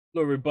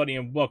Hello everybody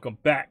and welcome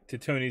back to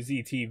Tony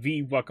Z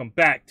TV. Welcome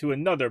back to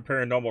another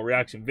paranormal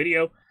reaction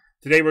video.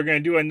 Today we're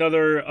going to do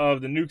another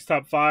of the Nuke's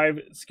top 5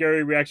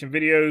 scary reaction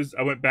videos.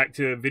 I went back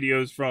to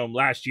videos from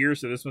last year,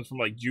 so this one's from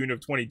like June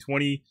of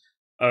 2020.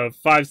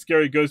 5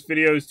 scary ghost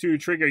videos to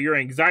trigger your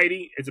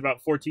anxiety. It's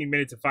about 14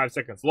 minutes and 5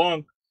 seconds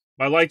long.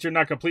 My lights are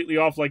not completely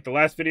off like the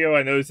last video.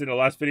 I noticed in the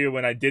last video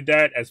when I did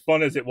that, as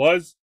fun as it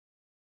was,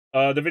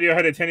 the video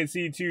had a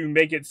tendency to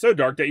make it so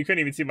dark that you couldn't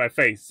even see my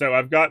face. So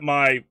I've got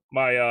my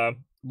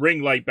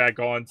ring light back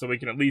on so we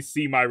can at least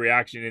see my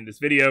reaction in this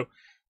video,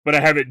 but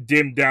I have it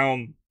dimmed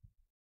down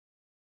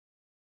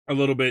a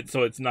little bit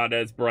so it's not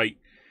as bright.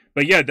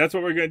 But yeah, that's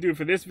what we're going to do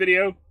for this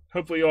video.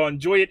 Hopefully you'll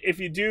enjoy it. If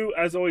you do,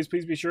 as always,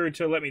 please be sure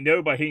to let me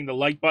know by hitting the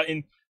like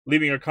button,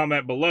 leaving a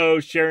comment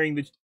below,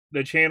 sharing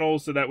the channel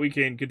so that we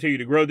can continue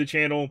to grow the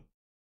channel,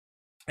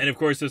 and of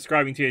course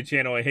subscribing to the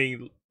channel and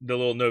hitting the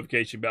little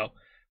notification bell.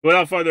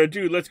 Without further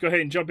ado, let's go ahead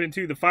and jump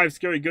into the 5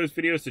 scary ghost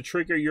videos to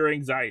trigger your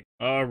anxiety.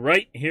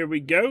 Alright, here we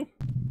go.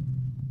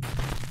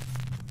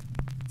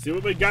 See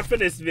what we got for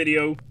this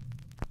video.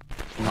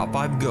 Top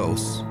 5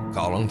 ghosts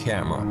caught on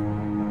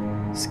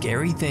camera.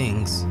 Scary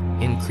things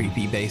in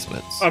creepy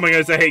basements. Oh my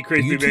gosh, I hate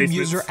creepy YouTube basements.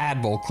 user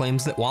Advil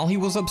claims that while he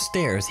was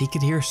upstairs, he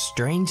could hear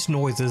strange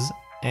noises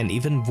and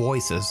even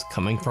voices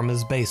coming from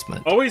his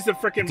basement. Always the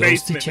frickin'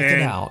 basement, to check man.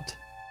 it out,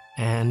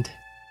 and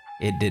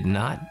it did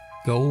not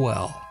go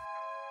well.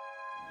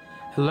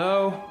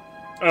 Hello?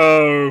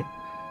 Oh.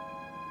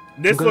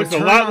 This looks a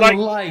lot like...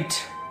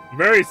 light.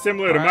 Very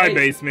similar to my Alright.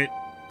 basement,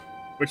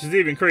 which is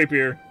even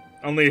creepier.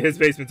 Only his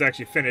basement's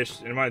actually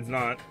finished, and mine's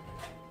not.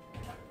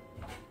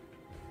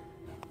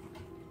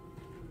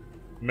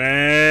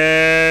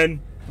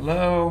 Man.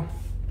 Hello?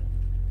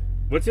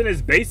 What's in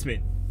his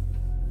basement?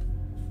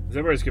 Is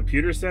that where his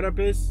computer setup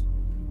is?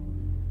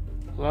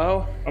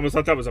 Hello? Almost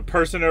thought that was a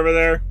person over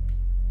there.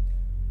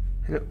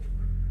 No.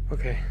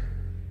 Okay.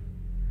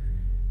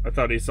 I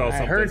thought he saw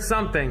something. I heard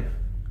something.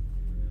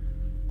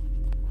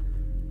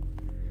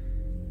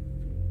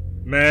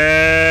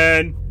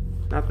 Man.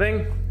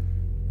 Nothing?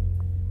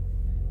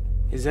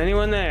 Is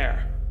anyone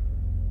there?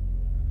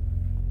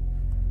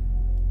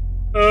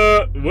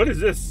 What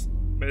is this?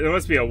 It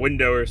must be a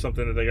window or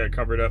something that they got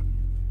covered up.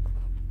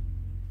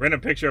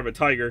 Random picture of a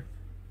tiger.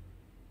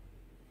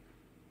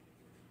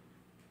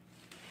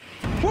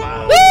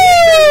 Whoa!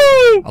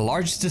 Woo! A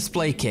large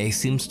display case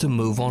seems to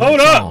move on Hold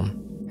its up! own.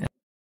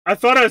 I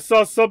thought I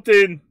saw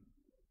something.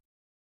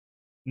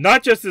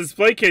 Not just the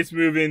display case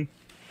moving.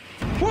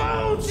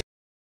 Whoa!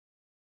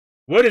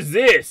 What is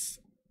this?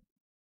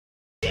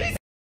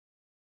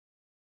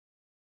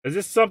 Is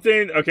this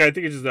something? Okay, I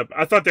think it's just a...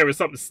 I thought there was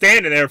something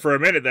standing there for a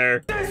minute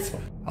there.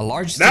 A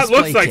large That display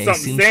looks like case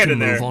something seems to standing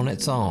move there. on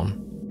its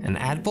own, and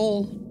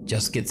Advil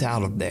just gets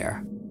out of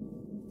there.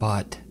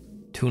 But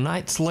 2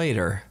 nights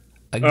later,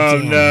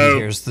 again he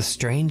hears the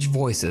strange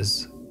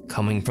voices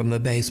coming from the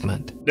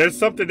basement. There's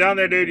something down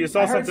there, dude. You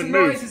saw I heard something some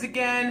move. noises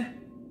again.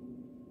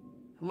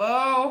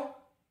 Hello?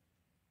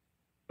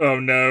 Oh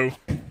no.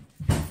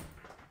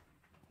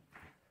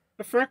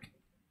 The frick?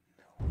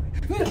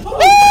 Did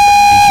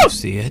you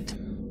see it?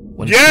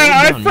 When Yeah, it slowed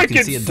I down, you can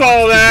freaking see a saw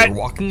dark that. figure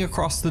walking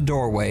across the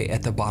doorway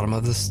at the bottom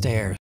of the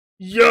stairs.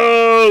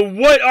 Yo,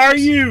 what are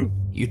you?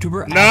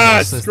 YouTuber Nah,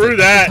 Advil says screw that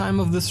that. at the time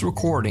of this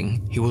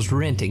recording, he was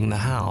renting the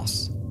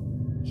house.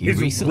 He He's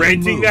recently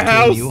renting moved the to a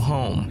house? new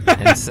home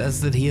and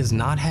says that he has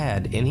not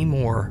had any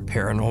more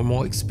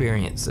paranormal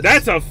experiences.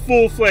 That's a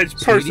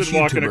full-fledged person Swedish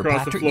walking YouTuber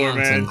across Patrick the floor,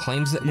 Jansen man.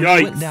 claims that when Yikes.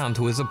 he went down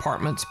to his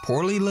apartment's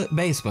poorly lit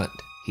basement,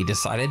 he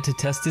decided to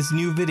test his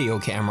new video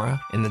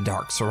camera in the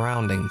dark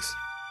surroundings.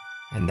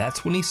 And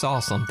that's when he saw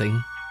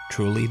something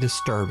truly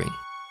disturbing.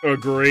 Oh,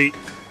 great.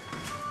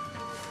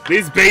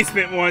 These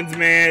basement ones,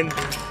 man.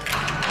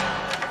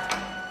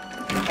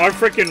 Our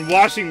freaking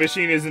washing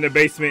machine is in the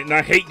basement, and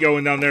I hate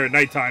going down there at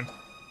nighttime.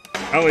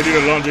 I only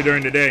do the laundry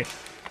during the day.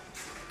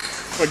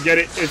 But get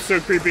it? It's so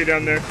creepy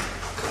down there.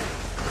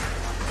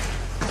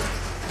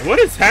 What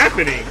is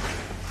happening?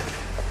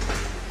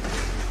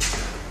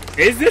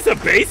 Is this a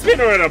basement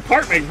or an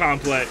apartment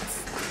complex?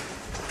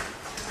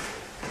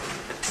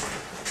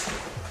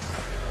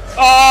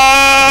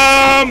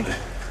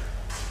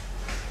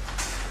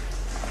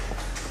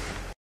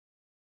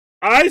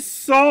 I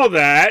saw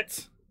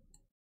that.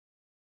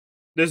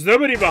 There's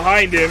nobody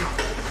behind him.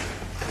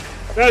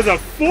 There's a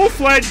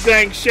full-fledged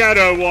dang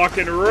shadow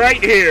walking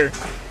right here.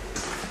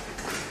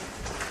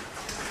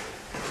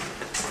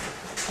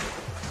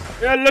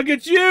 Yeah, look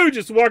at you,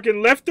 just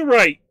walking left to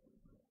right.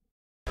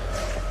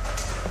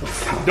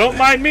 Don't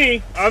mind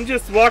me. I'm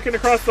just walking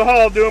across the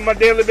hall doing my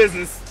daily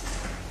business.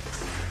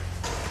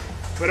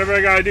 Whatever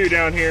I gotta do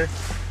down here.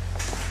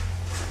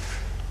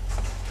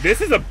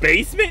 This is a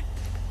basement?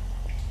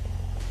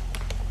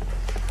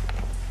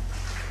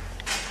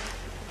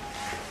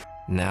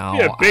 Now,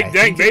 Yeah, big I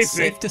dang think it's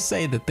basement. safe to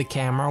say that the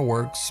camera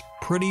works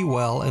pretty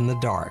well in the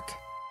dark.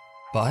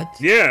 But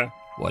Yeah.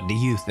 what do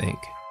you think?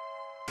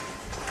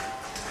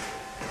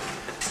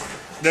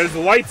 There's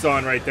lights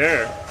on right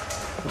there.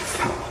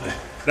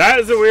 That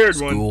is a weird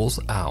one. School's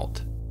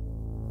out.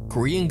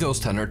 Korean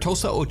ghost hunter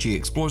Tosa Ochi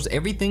explores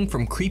everything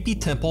from creepy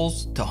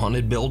temples to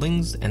haunted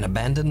buildings and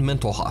abandoned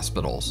mental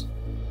hospitals.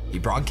 He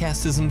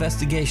broadcasts his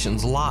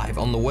investigations live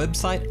on the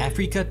website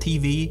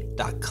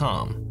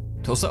africatv.com.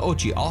 Tosa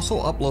Ochi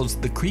also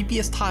uploads the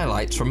creepiest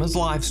highlights from his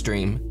live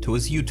stream to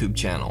his YouTube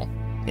channel.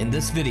 In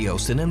this video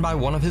sent in by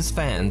one of his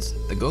fans,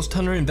 the ghost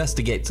hunter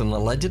investigates an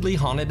allegedly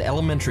haunted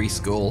elementary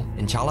school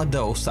in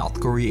Jeollado, South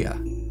Korea.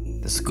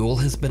 The school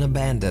has been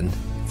abandoned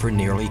for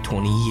nearly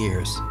 20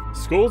 years.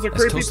 Schools are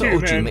creepy As Tosa too,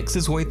 Ochi man. makes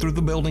his way through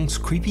the building's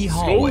creepy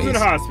Schools hallways, and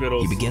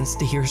hospitals. he begins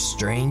to hear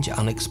strange,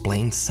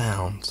 unexplained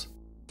sounds.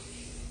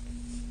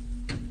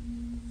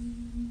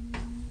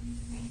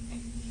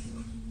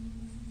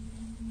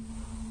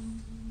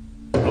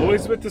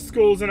 Always with the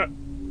schools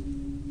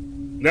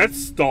and that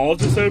stall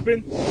just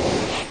opened?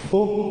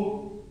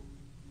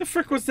 The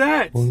frick was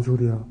that? 뭔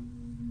소리야?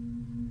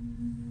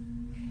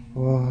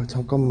 와,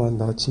 잠깐만,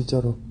 나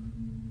진짜로.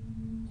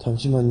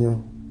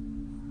 잠시만요.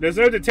 There's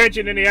no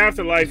detention in the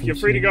afterlife. You're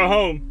free to go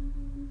home.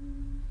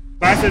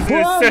 Class isn't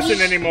in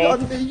session anymore.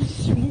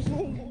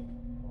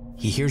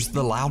 He hears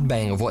the loud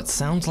bang of what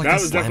sounds like That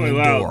a was slamming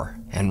definitely loud. door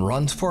and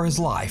runs for his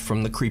life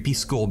from the creepy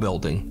school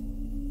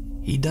building.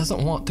 He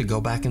doesn't want to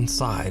go back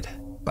inside,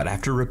 but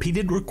after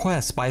repeated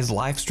requests by his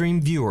live stream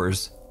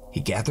viewers, he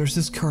gathers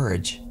his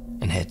courage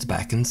and heads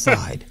back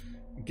inside.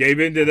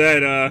 Gave into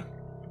that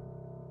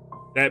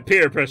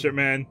peer pressure,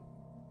 man.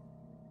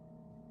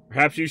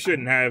 Perhaps you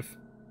shouldn't have.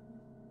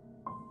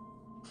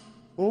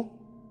 어?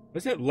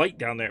 What's that light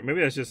down there?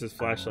 Maybe that's just his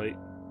flashlight.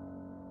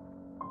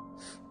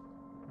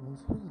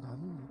 소리가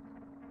나는데.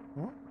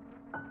 어?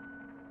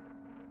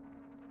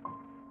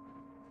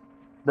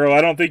 Bro, I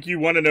don't think you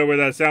want to know where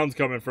that sound's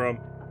coming from.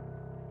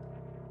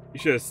 You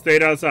should have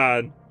stayed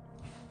outside.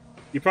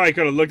 You probably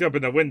could have looked up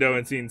in the window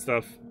and seen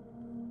stuff.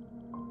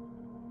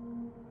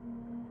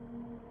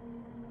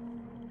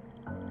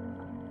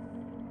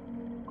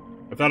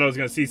 I thought I was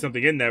going to see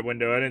something in that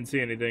window. I didn't see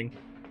anything.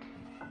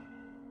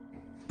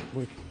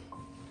 뭐?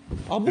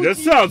 That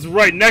sounds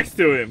right next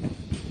to him.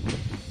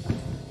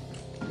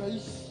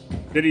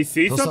 Did he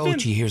see Tosa something?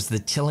 Ochi hears the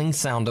chilling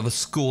sound of a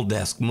school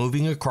desk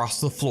moving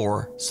across the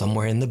floor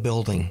somewhere in the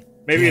building.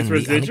 Maybe it's And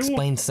residual? the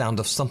unexplained sound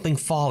of something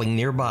falling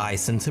nearby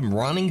sends him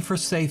running for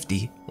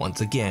safety once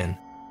again.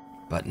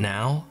 But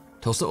now,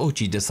 Tosa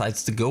Ochi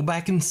decides to go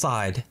back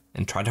inside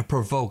and try to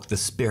provoke the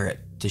spirit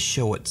to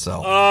show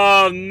itself.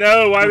 Oh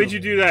no, why would you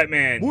do that,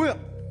 man? 뭐야?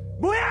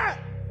 뭐야?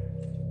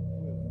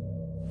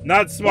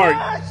 Not smart.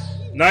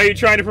 Now you're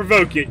trying to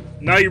provoke it.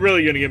 Now you're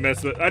really gonna get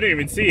messed with. I didn't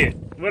even see it.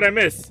 What'd I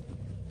miss?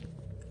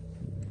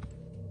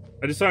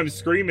 I just saw him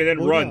scream and then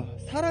run.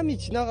 사람이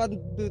지나가는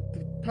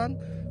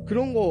듯한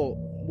그런 거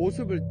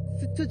모습을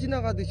스쳐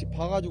지나가듯이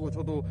봐가지고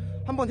저도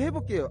한번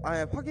해볼게요.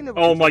 아, 확인해볼게요.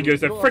 Oh my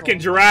goodness, a freaking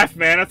giraffe,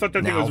 man. I thought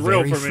that thing Now, was real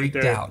very for a minute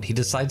freaked there. out, he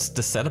decides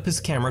to set up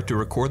his camera to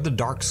record the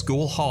dark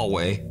school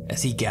hallway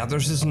as he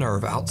gathers his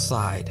nerve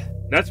outside.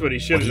 That's what he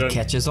should What have he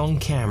done. catches on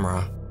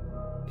camera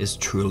is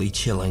truly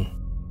chilling.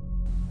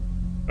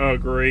 Oh,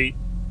 great.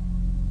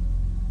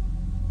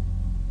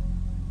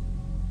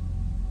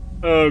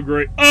 Oh,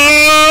 great.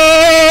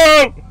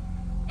 Oh!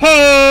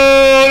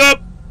 Hold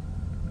up!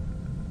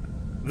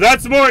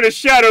 That's more than a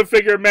shadow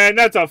figure, man.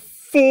 That's a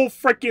full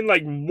freaking,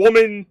 like,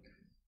 woman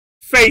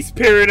face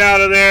peering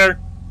out of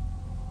there.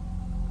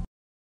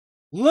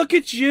 Look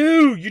at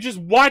you! You're just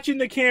watching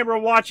the camera,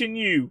 watching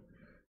you.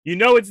 You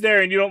know it's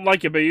there and you don't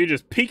like it, but you're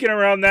just peeking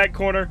around that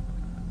corner.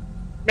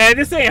 Man,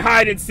 this ain't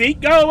hide and seek.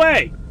 Go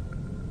away!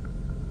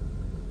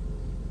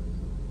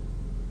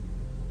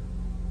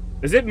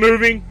 Is it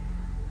moving?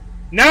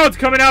 Now it's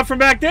coming out from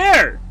back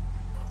there!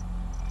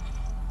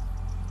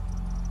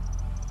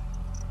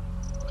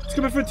 It's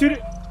coming from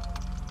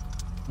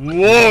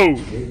Whoa!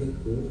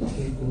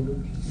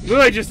 Look,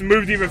 I just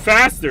moved even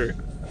faster.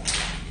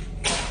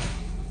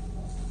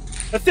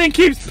 The thing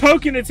keeps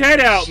poking its head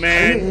out,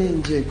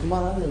 man. 이제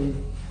그만하네.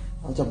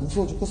 아, 진짜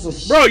무서워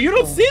죽겠어. Bro, you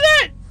don't see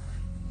that?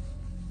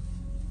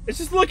 It's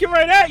just looking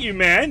right at you,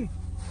 man.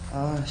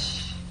 아,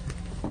 씨.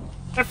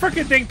 That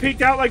freaking thing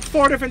peeked out like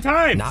 4 different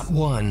times. Not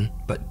one,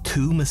 but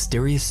two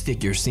mysterious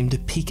figures seem to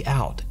peek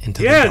out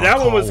into the Yeah, dark that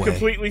one was hallway.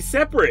 completely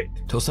separate.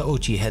 Tosa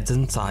Ochi heads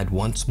inside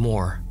once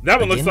more. That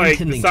one looks again like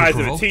the intending size to of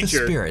a provoke teacher.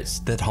 the spirits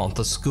that haunt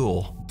the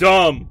school.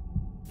 Dumb.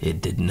 It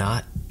did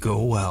not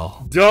go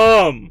well.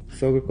 Dumb.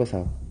 썩을 거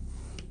사.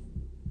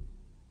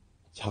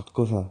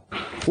 작거 사.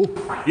 오!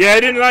 Yeah,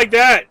 I didn't like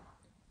that.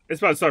 It's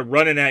about to start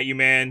running at you,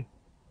 man.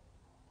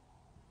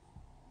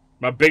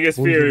 My biggest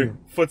fear,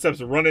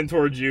 footsteps running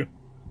towards you.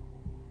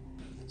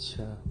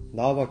 자,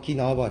 나와봐, 기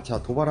나와봐.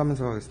 자,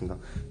 도발하면서 가겠습니다.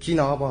 기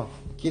나와봐.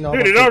 기 나와봐.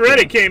 Dude, it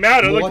already came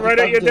out. I looked right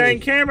at your dang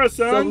camera,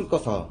 son. 썩을 거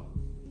사.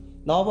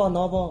 나와봐,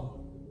 나와봐.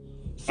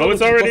 Oh,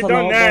 it's already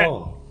done that.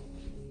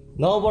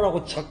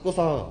 나와봐라고 작거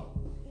사.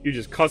 You're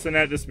just cussing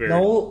at the spirit.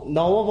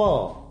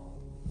 나와봐.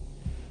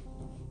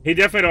 He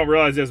definitely don't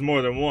realize there's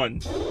more than one.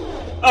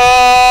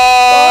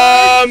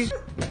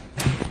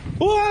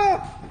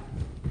 우와!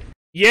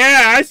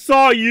 Yeah, I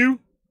saw you.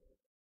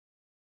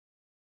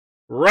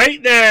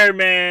 Right there,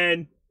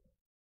 man.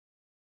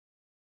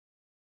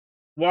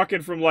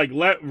 walking from like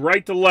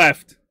right to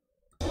left.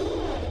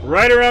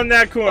 Right around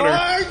that corner.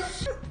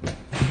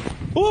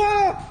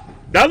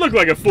 That looked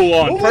like a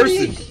full-on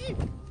person.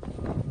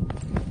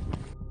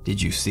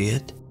 Did you see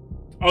it?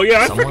 Oh yeah,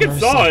 I Someone freaking or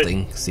saw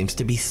something seems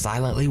to be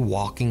silently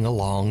walking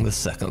along the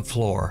second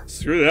floor. it.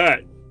 Screw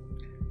that.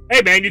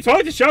 Hey man, you told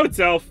it to show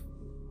itself.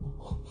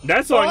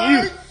 That's on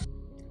you.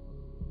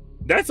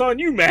 That's on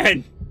you,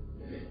 man.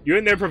 You're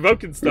in there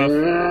provoking stuff.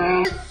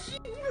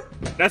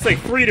 That's like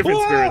 3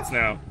 different spirits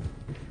now.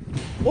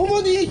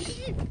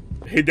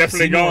 He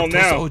definitely gone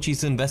now.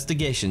 Ochi's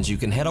investigations, you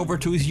can head over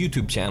to his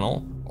YouTube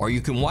channel, or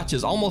you can watch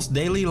his almost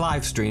daily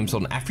live streams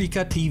on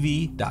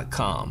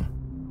africatv.com.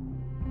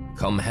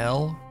 Come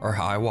hell or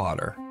high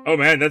water. Oh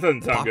man, that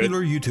doesn't sound good.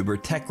 Popular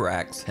YouTuber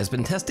TechRax has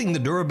been testing the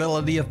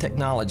durability of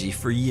technology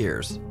for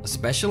years,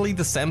 especially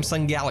the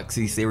Samsung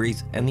Galaxy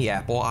series and the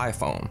Apple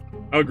iPhone.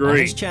 Oh great. On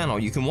his channel,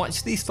 you can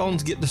watch these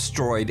phones get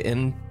destroyed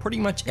in pretty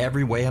much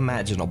every way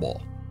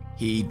imaginable.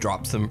 He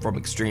drops them from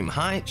extreme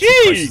heights,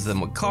 crushes them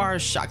with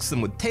cars, shocks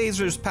them with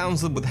tasers, pounds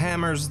them with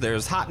hammers,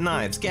 there's hot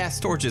knives, gas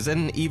torches,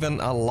 and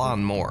even a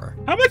lawnmower.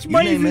 How much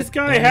money does this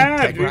guy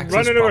have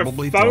running over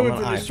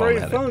phones and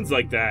destroying phones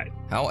like that?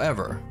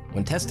 However,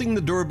 when testing the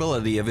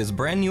durability of his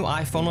brand new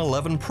iPhone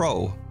 11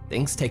 Pro,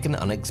 things take an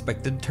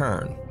unexpected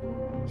turn.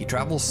 He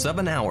travels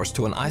 7 hours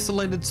to an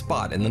isolated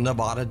spot in the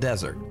Nevada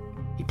desert.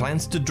 He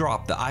plans to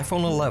drop the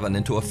iPhone 11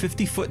 into a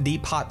 50-foot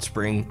deep hot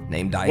spring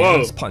named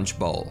Diana's Punch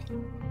Bowl.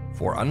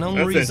 For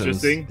unknown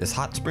reasons, this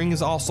hot spring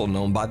is also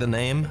known by the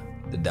name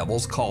the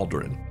Devil's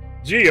Cauldron.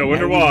 Gee, I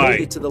wonder why. We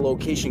made it to the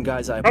location,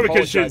 guys. I Probably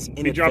apologize should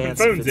in be dropping advance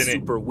phones if it's in it.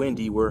 super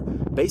windy. We're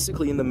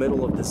basically in the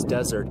middle of this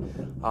desert.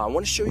 I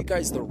want to show you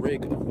guys the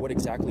rig of what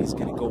exactly is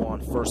going to go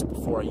on first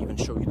before I even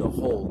show you the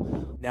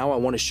hole. Now I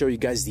want to show you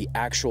guys the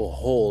actual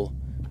hole.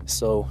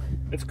 So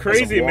it's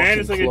crazy, man.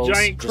 It's like a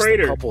giant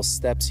crater. Just a couple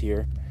steps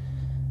here.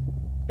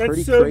 That's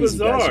pretty so crazy,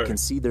 bizarre. guys. You can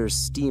see there's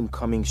steam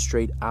coming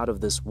straight out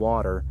of this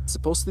water. It's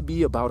supposed to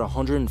be about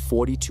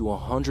 140 to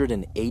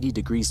 180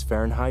 degrees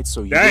Fahrenheit,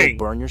 so you will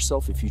burn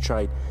yourself if you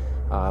try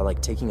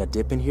like taking a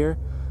dip in here.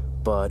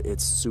 But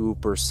it's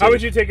super safe. How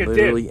would you take a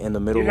literally dip? in the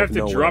middle You'd have of to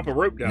nowhere. drop a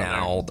rope down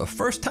Now, there. the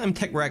first time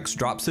TechRax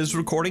drops his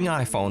recording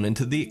iPhone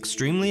into the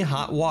extremely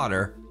hot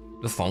water,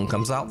 the phone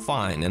comes out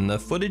fine, and the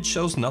footage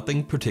shows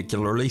nothing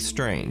particularly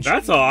strange.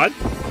 That's odd.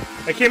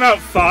 It came out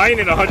fine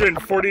in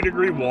 140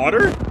 degree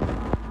water?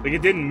 Like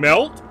it didn't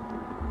melt?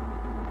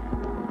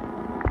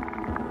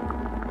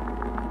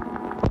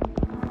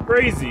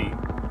 Crazy.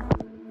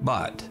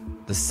 But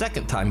the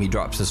second time he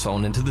drops his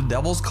phone into the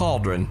Devil's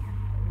Cauldron,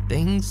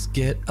 things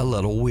get a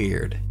little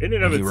weird. In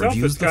and of When he itself,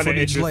 reviews it's the kinda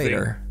footage interesting.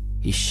 later,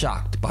 he's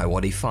shocked by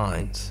what he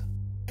finds.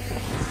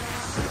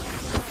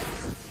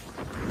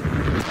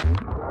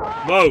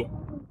 Whoa.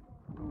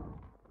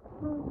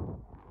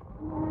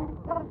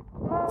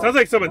 Sounds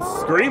like someone's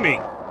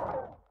screaming.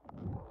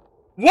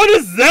 What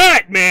is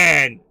that,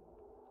 man?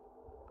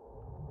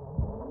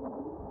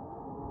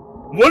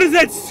 What is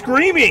that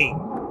screaming?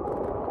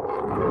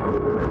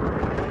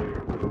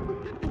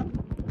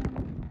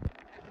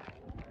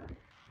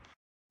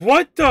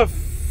 What the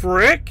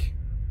frick?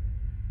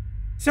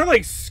 Sound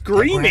like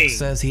screaming. TechRax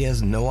says he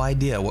has no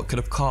idea what could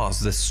have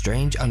caused this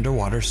strange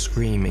underwater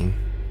screaming,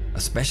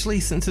 especially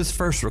since his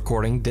first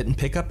recording didn't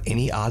pick up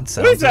any odd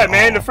sounds. What is that,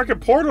 man? all. The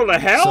freaking portal to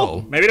hell?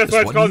 So, maybe that's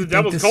why it's called the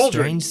Devil's this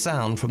Cauldron. Strange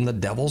sound from the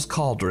Devil's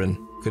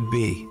Cauldron could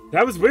be.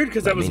 That was weird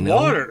because that was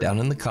water. Down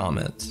in the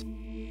comments.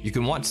 You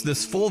can watch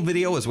this full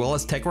video as well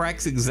as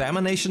TechRax's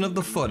examination of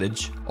the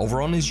footage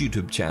over on his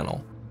YouTube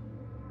channel.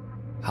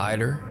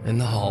 Hider in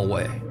the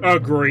hallway. Oh,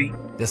 great.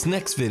 This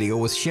next video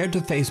was shared to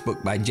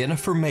Facebook by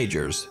Jennifer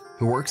Majors,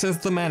 who works as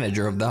the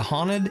manager of the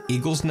haunted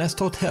Eagle's Nest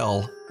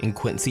Hotel in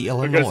Quincy,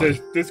 Illinois.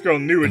 Because this girl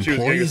knew what she was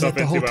getting Employees herself at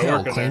the into by hotel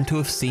working claim there. to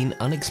have seen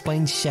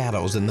unexplained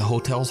shadows in the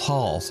hotel's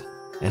halls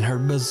and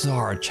heard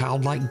bizarre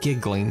childlike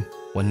giggling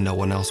when no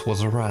one else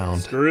was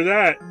around. Screw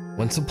that.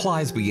 When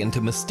supplies began to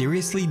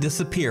mysteriously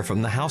disappear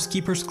from the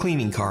housekeeper's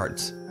cleaning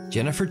carts,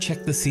 Jennifer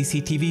checked the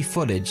CCTV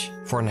footage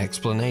for an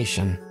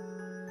explanation.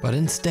 But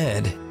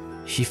instead,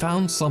 she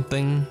found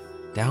something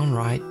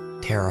downright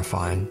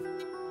terrifying.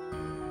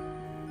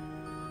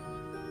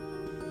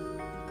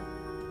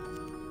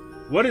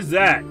 What is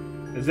that?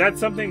 Is that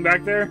something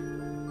back there?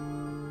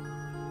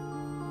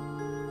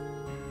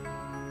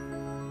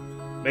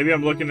 Maybe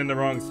I'm looking in the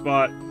wrong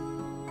spot.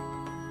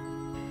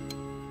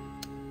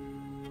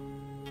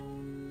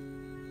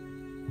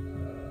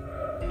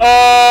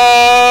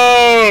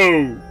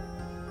 Oh!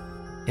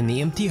 In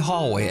the empty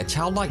hallway, a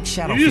childlike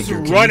shadow You just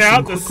figure run can be out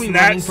seen to quickly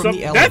snatch running from some-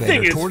 the that elevator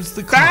thing is towards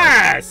the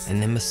fast! cart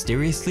and then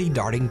mysteriously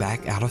darting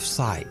back out of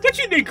sight. What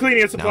you think cleaning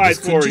Now, supplies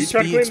this could for? You just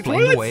trying to be clean the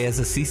explained toilets? away as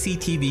a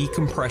CCTV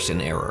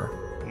compression error.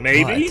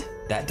 Maybe?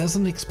 But that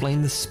doesn't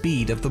explain the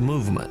speed of the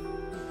movement.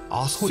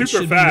 Also, it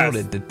Super should fast. be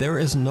noted that there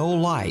is no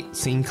light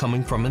seen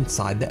coming from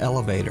inside the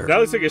elevator. That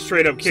looks like a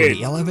straight up So kid.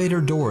 the elevator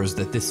doors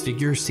that this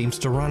figure seems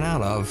to run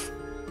out of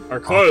Are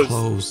closed. are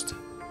closed.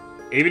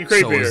 Even So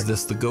creepier. is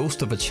this the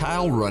ghost of a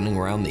child running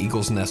around the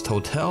Eagle's Nest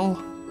Hotel?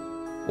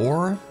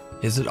 Or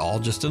is it all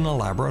just an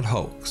elaborate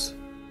hoax?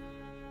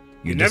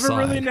 You never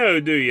really know,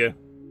 do you?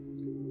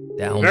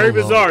 Down Very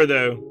below. bizarre,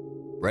 though.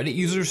 Reddit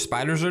user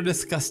Spiders Are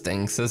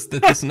Disgusting says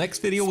that this next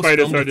video was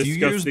Spiders filmed are a few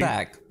years disgusting.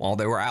 back while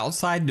they were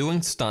outside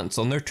doing stunts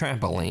on their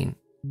trampoline.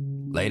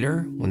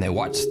 Later, when they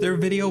watched their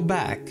video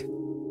back,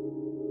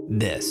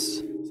 this.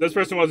 So this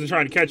person wasn't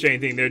trying to catch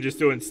anything, they're just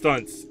doing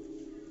stunts.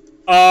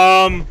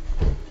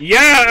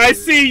 Yeah, I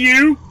see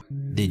you!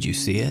 Did you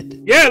see it?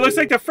 Yeah, it looks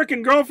like the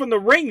freaking girl from The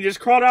Ring just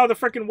crawled out of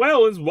the freaking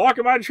well and is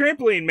walking by the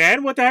trampoline,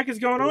 man. What the heck is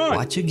going on?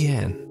 Watch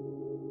again.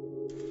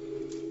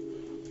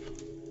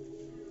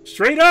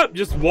 Straight up,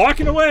 just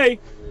walking away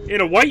in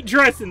a white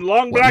dress and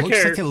long black What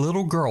looks hair. like a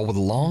little girl with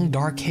long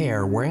dark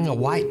hair wearing a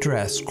white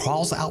dress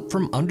crawls out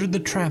from under the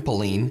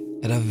trampoline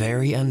at a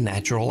very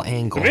unnatural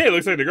angle. To me, it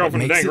looks like the girl What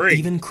from The makes dang it Ring.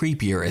 even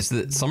creepier is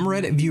that some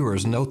Reddit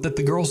viewers note that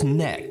the girl's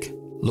neck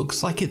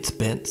looks like it's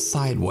bent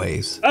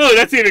sideways. Oh,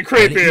 that's even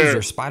Reddit user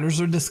creepier.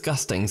 Spiders Are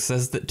Disgusting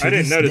says that to I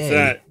didn't this notice day,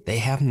 that. they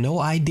have no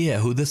idea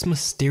who this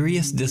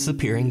mysterious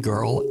disappearing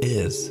girl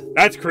is.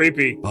 That's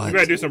creepy. But You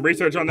gotta do some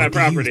research on that what do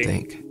property. you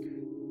think?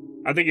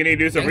 I think you need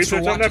to do some Thanks for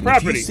research on that watching. If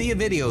property. you see a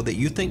video that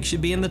you think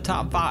should be in the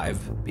top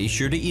 5, be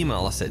sure to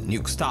email us at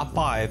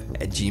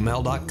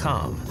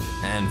nukestop5@gmail.com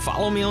and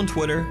follow me on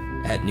Twitter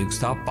at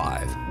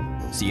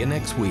nukestop5. See you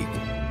next week.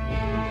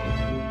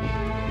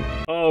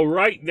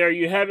 Alright, there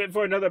you have it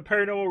for another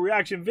paranormal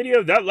reaction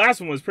video. That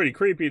last one was pretty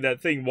creepy, that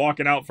thing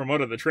walking out from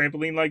under the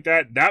trampoline like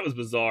that. That was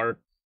bizarre.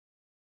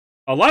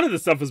 A lot of the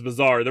stuff was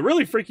bizarre. The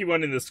really freaky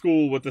one in the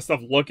school with the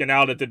stuff looking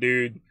out at the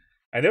dude.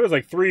 And there was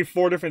like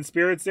 3-4 different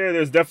spirits there.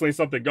 There's definitely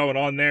something going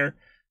on there.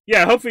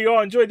 Yeah, hopefully you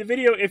all enjoyed the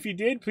video. If you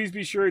did, please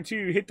be sure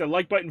to hit the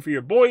like button for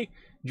your boy.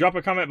 Drop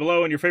a comment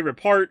below on your favorite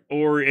part.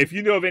 Or if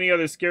you know of any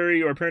other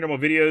scary or paranormal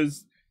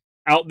videos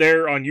out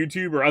there on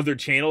YouTube or other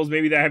channels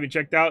maybe that I haven't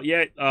checked out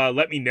yet,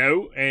 let me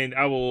know and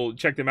I will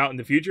check them out in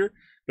the future.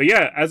 But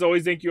yeah, as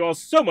always, thank you all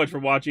so much for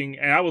watching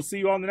and I will see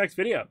you all in the next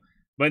video.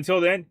 But until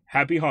then,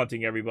 happy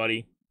haunting,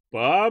 everybody.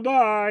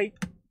 Bye-bye.